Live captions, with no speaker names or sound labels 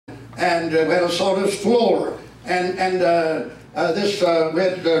and we had a sawdust floor, and we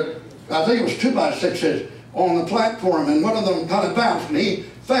had, I think it was 2x6s on the platform, and one of them kind of bounced, and he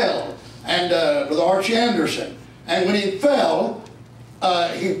fell, and with Archie Anderson. And when he fell,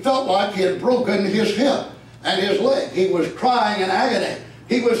 he felt like he had broken his hip and his leg. He was crying in agony.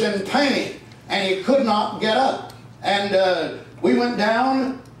 He was in pain, and he could not get up. And we went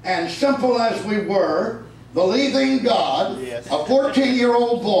down, and simple as we were, believing God, a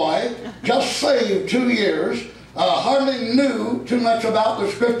 14-year-old boy, just saved 2 years, hardly knew too much about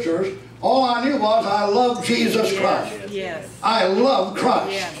the Scriptures. All I knew was I love Jesus Christ. Yes. I love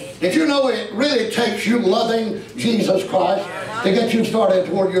Christ. Yes. Did you know it really takes you loving Jesus Christ to get you started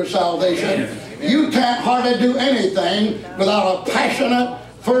toward your salvation? You can't hardly do anything without a passionate,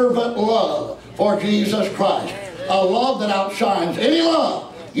 fervent love for Jesus Christ. A love that outshines any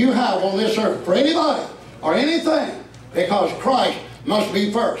love you have on this earth for anybody or anything, because Christ must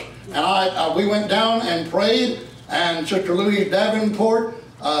be first. And we went down and prayed, and Sister Louise Davenport,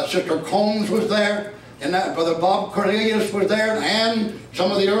 Sister Combs was there, and Brother Bob Cornelius was there, and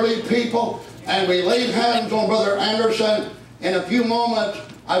some of the early people, and we laid hands on Brother Anderson. In a few moments,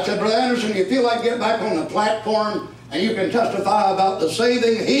 I said, Brother Anderson, you feel like getting back on the platform and you can testify about the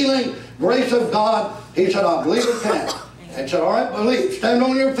saving, healing grace of God? He said, I believe it can. And said, all right, believe. Stand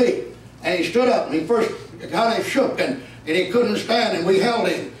on your feet. And he stood up, and he first kind of shook, and he couldn't stand, and we held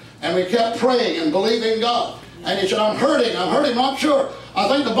him. And we kept praying and believing God. And he said, I'm hurting, not sure. I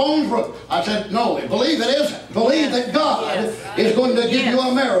think the bones broke. I said, no, believe it isn't. Believe that God is going to give you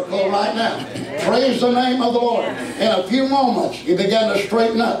a miracle right now. Praise the name of the Lord. In a few moments, he began to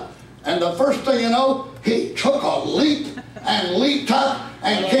straighten up. And the first thing you know, he took a leap and leaped up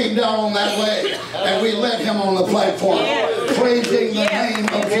and came down on that leg. And we led him on the platform, praising the name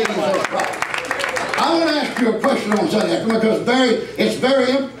of Jesus Christ. I want to ask you a question on Sunday, because it's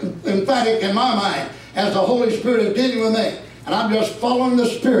very emphatic in my mind as the Holy Spirit is dealing with me. And I'm just following the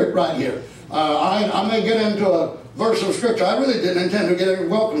Spirit right here. I may get into a verse of Scripture. I really didn't intend to get in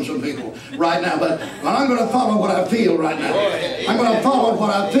and welcome some people right now, but I'm going to follow what I feel right now. I'm going to follow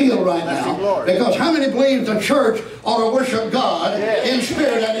what I feel right now, because how many believe the church ought to worship God in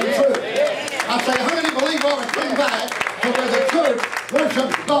spirit and in truth? I say, how many believe ought to come back to where the church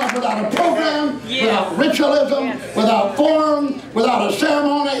worships God without a program, without ritualism, without form, without a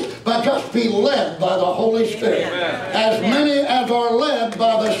ceremony, but just be led by the Holy Spirit. As many as are led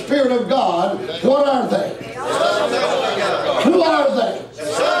by the Spirit of God, what are they? Who are they?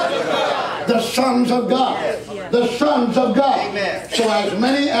 The sons of God. The sons of God. So as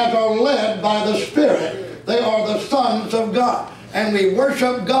many as are led by the Spirit, they are the sons of God. And we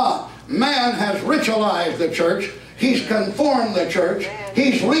worship God. Man has ritualized the church. He's conformed the church.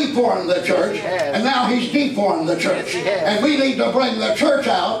 He's reformed the church. And now he's deformed the church. And we need to bring the church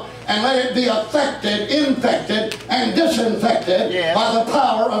out and let it be affected, infected, and disinfected by the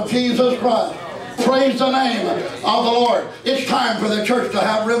power of Jesus Christ. Praise the name of the Lord. It's time for the church to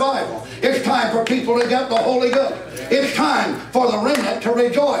have revival. It's time for people to get the Holy Ghost. It's time for the remnant to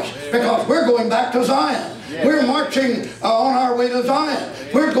rejoice, because we're going back to Zion. We're marching on our way to Zion.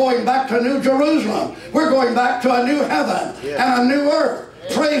 We're going back to New Jerusalem. We're going back to a new heaven and a new earth.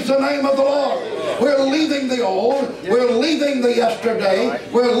 Praise the name of the Lord. We're leaving the old. We're leaving the yesterday.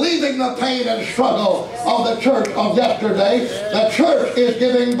 We're leaving the pain and struggle of the church of yesterday. The church is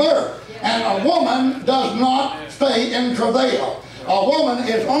giving birth. And a woman does not stay in travail. A woman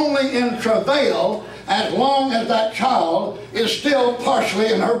is only in travail as long as that child is still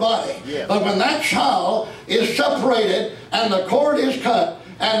partially in her body. But when that child is separated and the cord is cut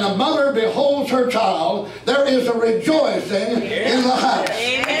and the mother beholds her child, there is a rejoicing in the house.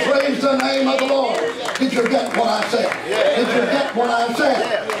 Praise the name of the Lord. Did you get what I said? Did you get what I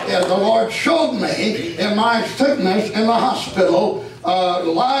said? Yeah, the Lord showed me in my sickness in the hospital,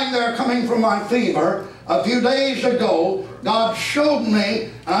 lying there coming from my fever a few days ago. God showed me,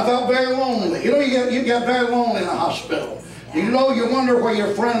 and I felt very lonely. You know, you get very lonely in a hospital. You know, you wonder where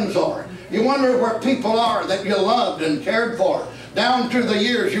your friends are. You wonder where people are that you loved and cared for down through the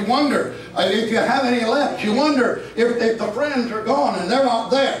years. You wonder if you have any left. You wonder if the friends are gone and they're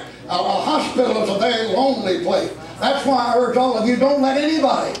not there. A hospital is a very lonely place. That's why I urge all of you, don't let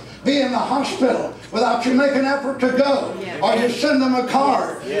anybody be in the hospital without you make an effort to go. Or you send them a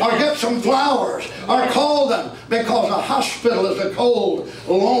card, or get some flowers, or call them, because a hospital is a cold,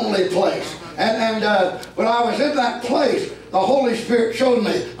 lonely place. And when I was in that place, the Holy Spirit showed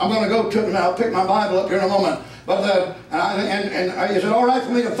me. I'm going to go to it, and I'll pick my Bible up here in a moment. But is it all right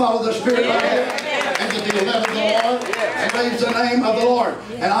for me to follow the Spirit right here? And to be led of the Lord? And Praise the name of the Lord.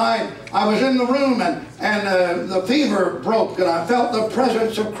 And I was in the room, and the fever broke, and I felt the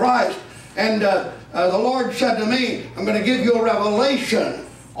presence of Christ. And the Lord said to me, I'm going to give you a revelation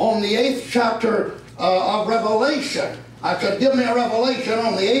on the 8th chapter of Revelation. I said, give me a revelation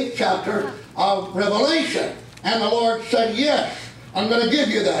on the 8th chapter of Revelation. And the Lord said, yes, I'm going to give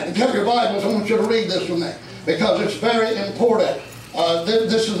you that. If you have your Bibles, I want you to read this with me, because it's very important.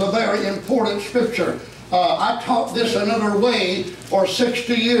 This is a very important scripture. I taught this another way for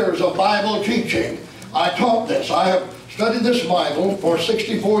 60 years of Bible teaching. I taught this. I have studied this Bible for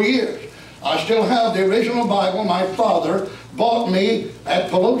 64 years. I still have the original Bible my father bought me at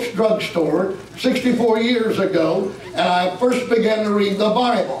Pelote's drugstore 64 years ago, and I first began to read the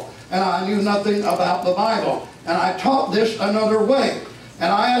Bible, and I knew nothing about the Bible. And I taught this another way,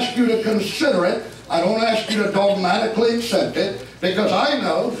 and I ask you to consider it. I don't ask you to dogmatically accept it, because I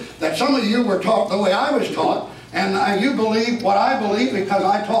know that some of you were taught the way I was taught, and you believe what I believe because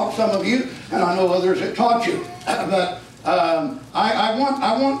I taught some of you, and I know others that taught you. But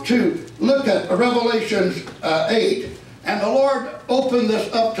I want to look at Revelation 8, and the Lord opened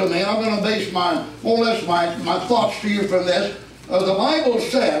this up to me. I'm going to base more or less my thoughts to you from this. The Bible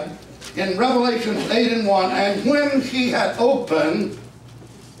said in Revelation 8:1, and when he had opened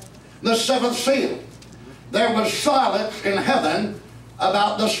the 7th seal, there was silence in heaven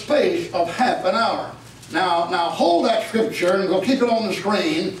about the space of half an hour. Now hold that scripture, and we'll keep it on the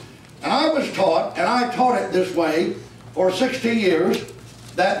screen. And I was taught, and I taught it this way for 60 years,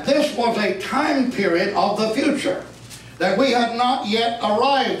 that this was a time period of the future, that we had not yet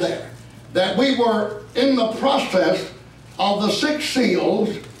arrived there, that we were in the process of the 6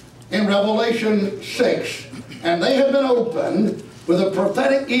 seals in Revelation 6, and they had been opened with the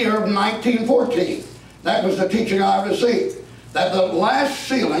prophetic year of 1914. That was the teaching I received, that the last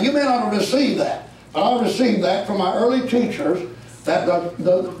seal, now you may not have received that, but I received that from my early teachers, that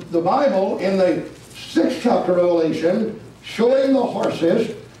the Bible in the 6th chapter of Revelation, showing the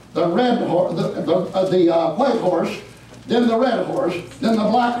horses, the red horse, the white horse, then the red horse, then the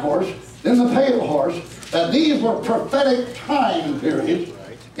black horse, then the pale horse, that these were prophetic time periods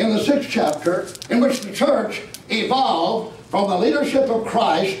in the 6th chapter in which the church evolved from the leadership of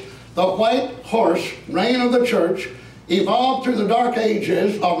Christ. The white horse, reign of the church, evolved through the dark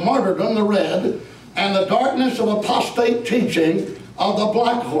ages of martyrdom, the red, and the darkness of apostate teaching of the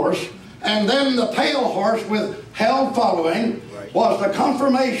black horse. And then the pale horse with hell following was the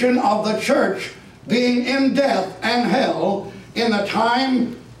confirmation of the church being in death and hell in the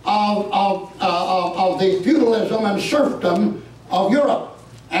time of the feudalism and serfdom of Europe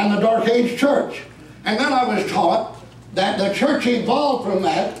and the Dark Age church. And then I was taught that the church evolved from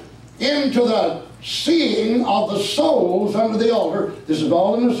that into the seeing of the souls under the altar. This is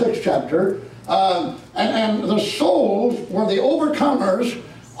all in the 6th chapter. And the souls were the overcomers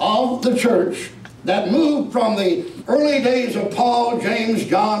of the church that moved from the early days of Paul, James,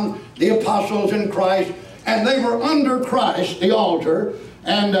 John, the apostles in Christ, and they were under Christ, the altar.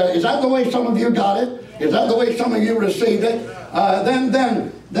 And is that the way some of you got it? Is that the way some of you received it? Then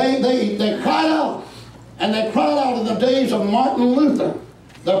they cried out. And they cried out in the days of Martin Luther,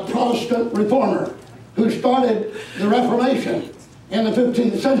 the Protestant reformer, who started the Reformation in the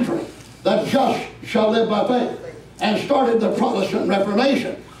 15th century. The just shall live by faith. And started the Protestant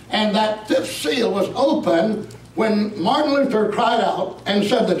Reformation. And that 5th seal was open when Martin Luther cried out and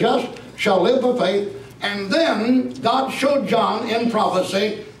said, the just shall live by faith. And then God showed John in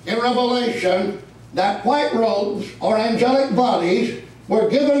prophecy, in Revelation, that white robes or angelic bodies were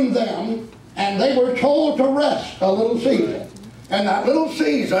given them, and they were told to rest a little season. And that little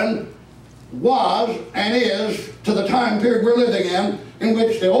season was and is to the time period we're living in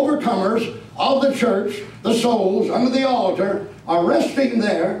which the overcomers of the church, the souls under the altar, are resting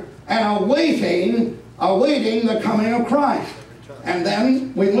there and awaiting the coming of Christ. And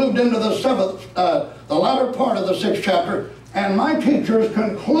then we moved into the 7th, the latter part of the 6th chapter, and my teachers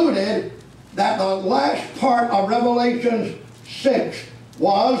concluded that the last part of Revelation 6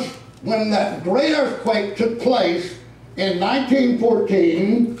 was when that great earthquake took place in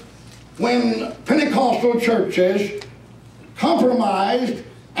 1914, when Pentecostal churches compromised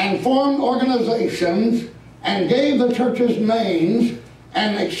and formed organizations and gave the churches names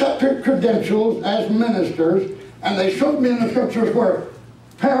and accepted credentials as ministers. And they showed me in the scriptures where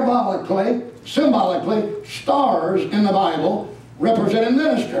parabolically, symbolically, stars in the Bible represented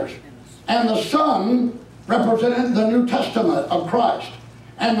ministers. And the sun represented the New Testament of Christ.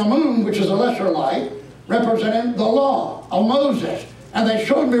 And the moon, which is a lesser light, represented the law of Moses. And they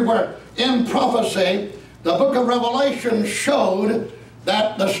showed me where in prophecy, the book of Revelation showed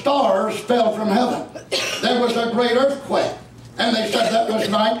that the stars fell from heaven. There was a great earthquake. And they said that was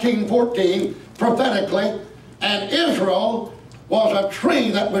 1914 prophetically. And Israel was a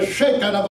tree that was shaken